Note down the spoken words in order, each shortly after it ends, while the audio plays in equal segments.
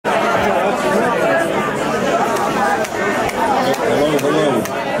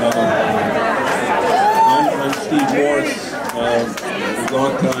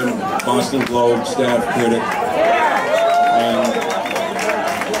Boston Globe staff critic, and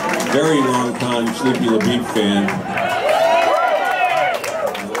very long time Sleepy LaBeef fan.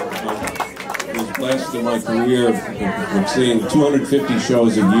 I was blessed in my career of seeing 250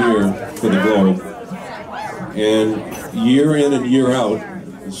 shows a year for the Globe. And year in and year out,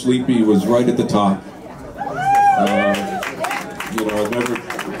 Sleepy was right at the top. You know, I've never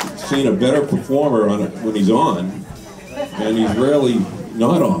seen a better performer on it when he's on, and he's rarely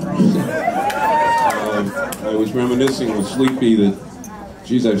not on. I was reminiscing with Sleepy that,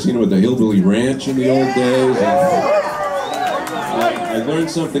 geez, I've seen him at the Hillbilly Ranch in the old days. I learned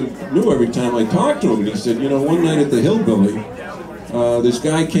something new every time I talked to him. He said, you know, one night at the Hillbilly, this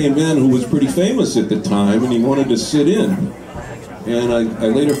guy came in who was pretty famous at the time, and he wanted to sit in. And I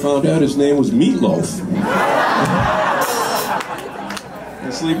later found out his name was Meatloaf.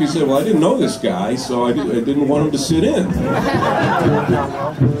 And Sleepy said, well, I didn't know this guy, so I didn't want him to sit in.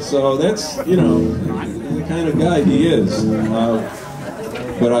 So that's, you know, the kind of guy he is.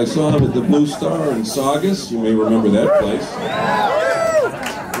 But I saw him at the Blue Star in Saugus. You may remember that place.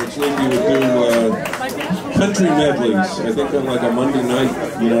 Where Sleepy would do country medleys. I think on like a Monday night,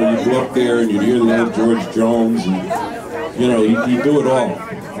 you know, you'd go up there and you'd hear the old George Jones, and you know, he'd do it all.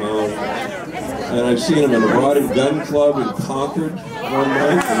 And I've seen him in a Rod and Gun Club in Concord one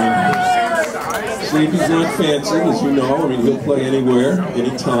night. I mean, Sleepy's not fancy, as you know. I mean, he'll play anywhere,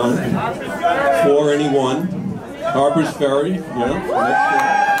 anytime, for anyone. Harper's Ferry, you know.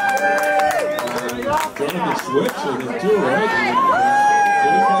 Jonathan Swift, I think, too, right?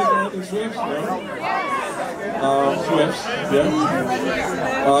 Did he play Jonathan Swift? No? Swifts, yeah.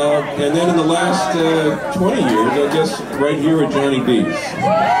 And then in the last 20 years, I guess right here at Johnny D's.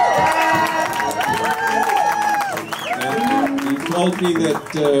 And he told me that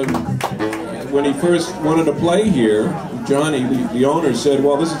when he first wanted to play here, Johnny, the owner, said,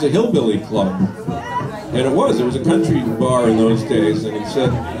 well, this is a hillbilly club. And it was a country bar in those days, and he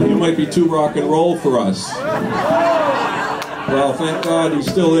said, you might be too rock and roll for us. Well, thank God he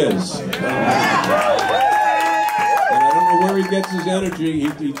still is. Where he gets his energy,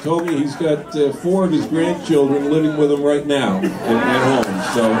 he told me he's got 4 of his grandchildren living with him right now at home.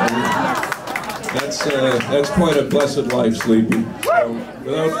 So that's quite a blessed life, Sleepy. So,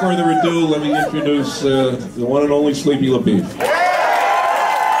 without further ado, let me introduce the one and only Sleepy LaBeef.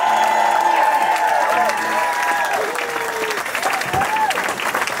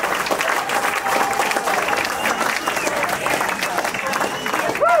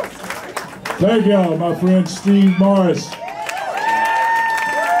 Thank y'all, my friend Steve Morse.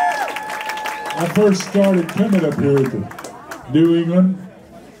 I first started coming up here to New England.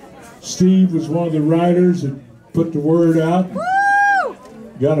 Steve was one of the writers that put the word out.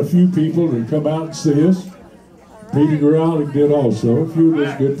 Got a few people to come out and see us. Peter Growling did also, a few of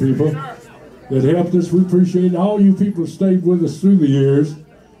those good people that helped us. We appreciate all you people who stayed with us through the years.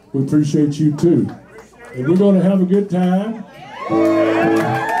 We appreciate you too. And we're going to have a good time.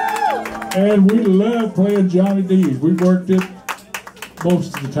 And we love playing Johnny D's. We worked it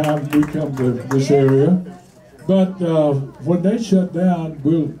most of the time we come to this area. But when they shut down,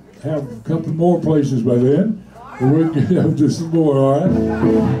 we'll have a couple more places by then. And we'll get up to some more, all right?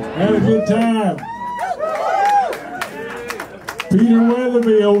 Have a good time. Peter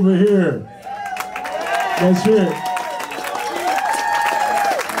Weatherby over here. That's it.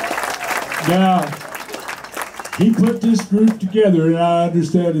 Now, he put this group together, and I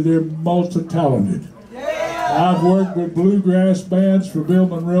understand that they're multi-talented. I've worked with bluegrass bands for Bill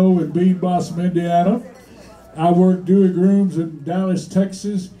Monroe in Bean Blossom, Indiana. I worked doing rooms in Dallas,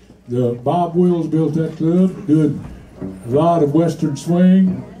 Texas. Bob Wills built that club, doing a lot of Western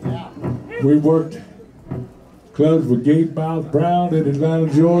swing. We worked clubs with Gatemouth Brown in Atlanta,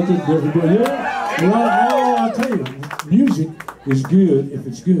 Georgia. I'll tell you, music is good if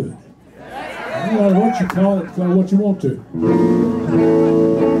it's good. No matter what you call it what you want to.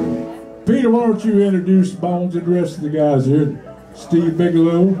 Peter, why don't you introduce Bones and the rest of the guys here? Steve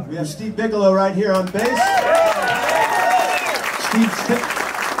Bigelow. We have Steve Bigelow right here on bass.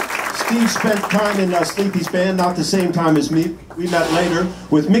 Steve spent time in Sleepy's band, not the same time as me. We met later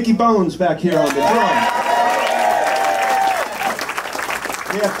with Mickey Bones back here on the drum.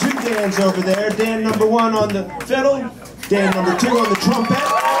 We have 2 Dans over there. Dan number 1 on the fiddle, Dan number 2 on the trumpet.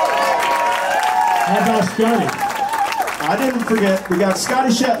 How about Scotty? I didn't forget, we got Scotty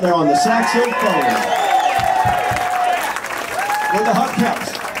Shetler on the saxophone. With the Hubcaps.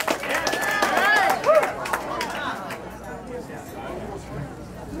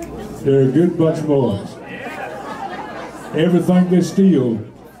 They're a good bunch of boys. Everything they steal,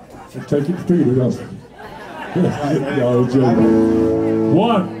 they take it to Peter, don't they? Y'all joking.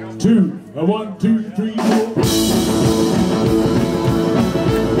 1, 2, 1, 2, 3, 4. I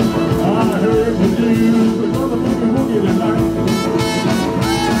heard the news, we're gonna boogie tonight.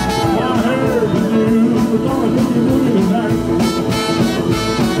 I heard the news, we're gonna boogie tonight.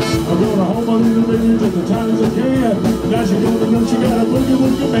 I'm gonna hold my little baby till the time as I can. Now she gonna know she got a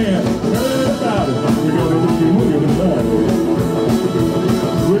boogie man. Heard about it. We're gonna boogie tonight.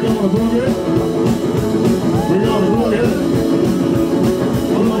 We're gonna boogie. We're gonna boogie.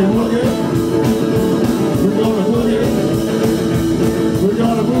 Boogie. We're gonna boogie. We're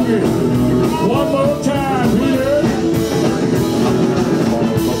gonna boogie. One more time, Peter.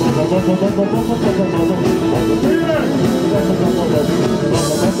 Peter.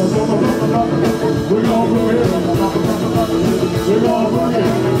 We're gonna boogie. We're gonna boogie.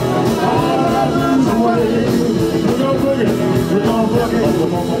 All the way. We're gonna boogie. We're gonna boogie.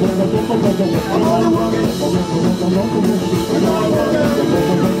 We're gonna boogie.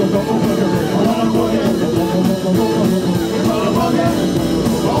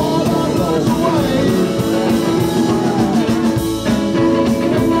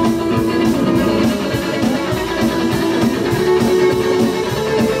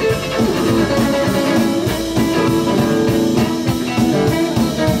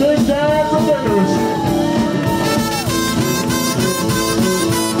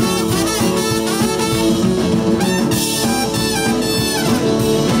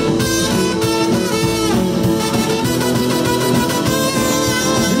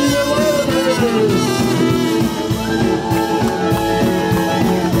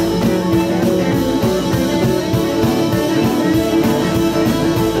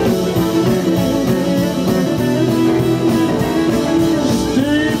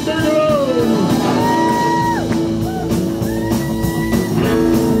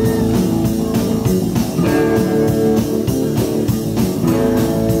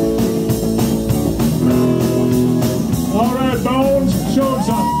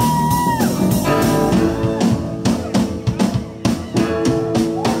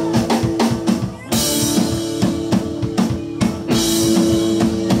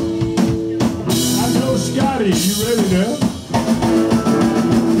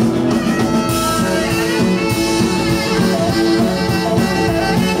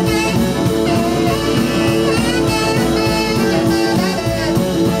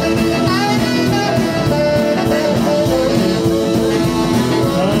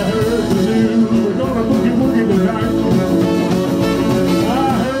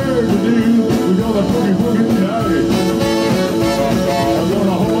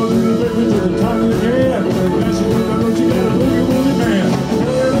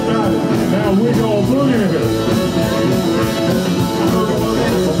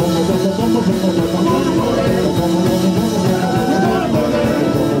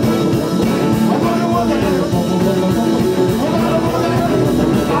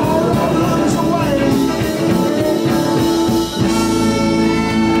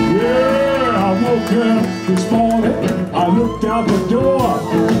 This morning, I looked out the door,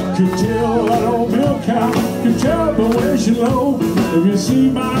 could tell that old milk cow, could tell the way she low. If you see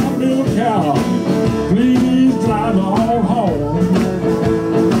my milk cow, please drive her on home.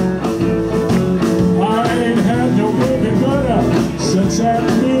 I ain't had no milk and butter since that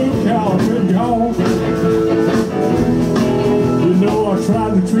milk cow been gone. You know I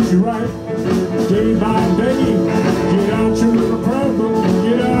tried to treat you right, day by day. Get out your little prayer book,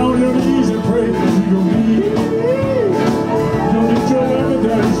 get out on your knees and pray. You don't need your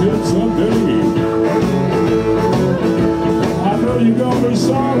evidence yet someday. I know you're gonna be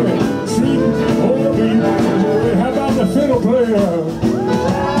sorry, treating old me. How about the fiddle player?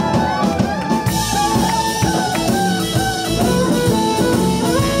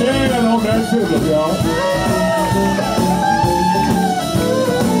 Stand on that fiddle, y'all.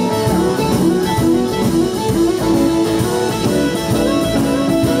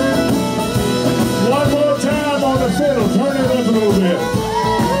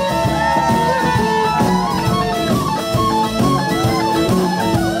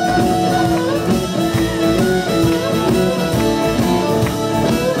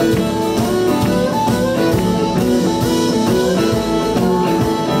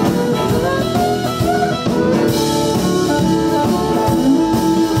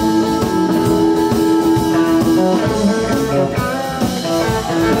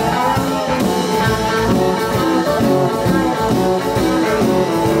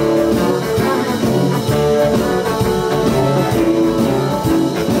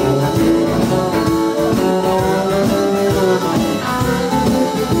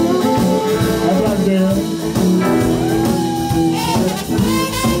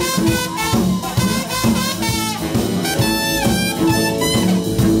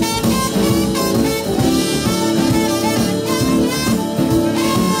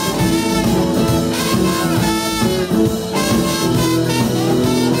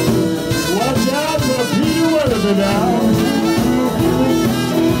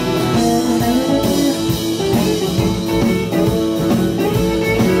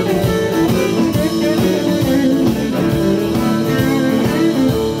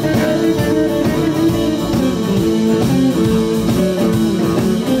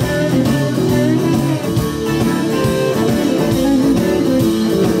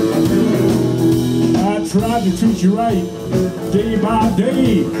 to treat you right day by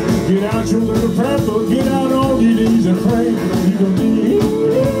day. Get out your little prayer book, get out on your knees and pray. You gonna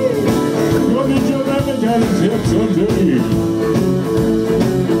be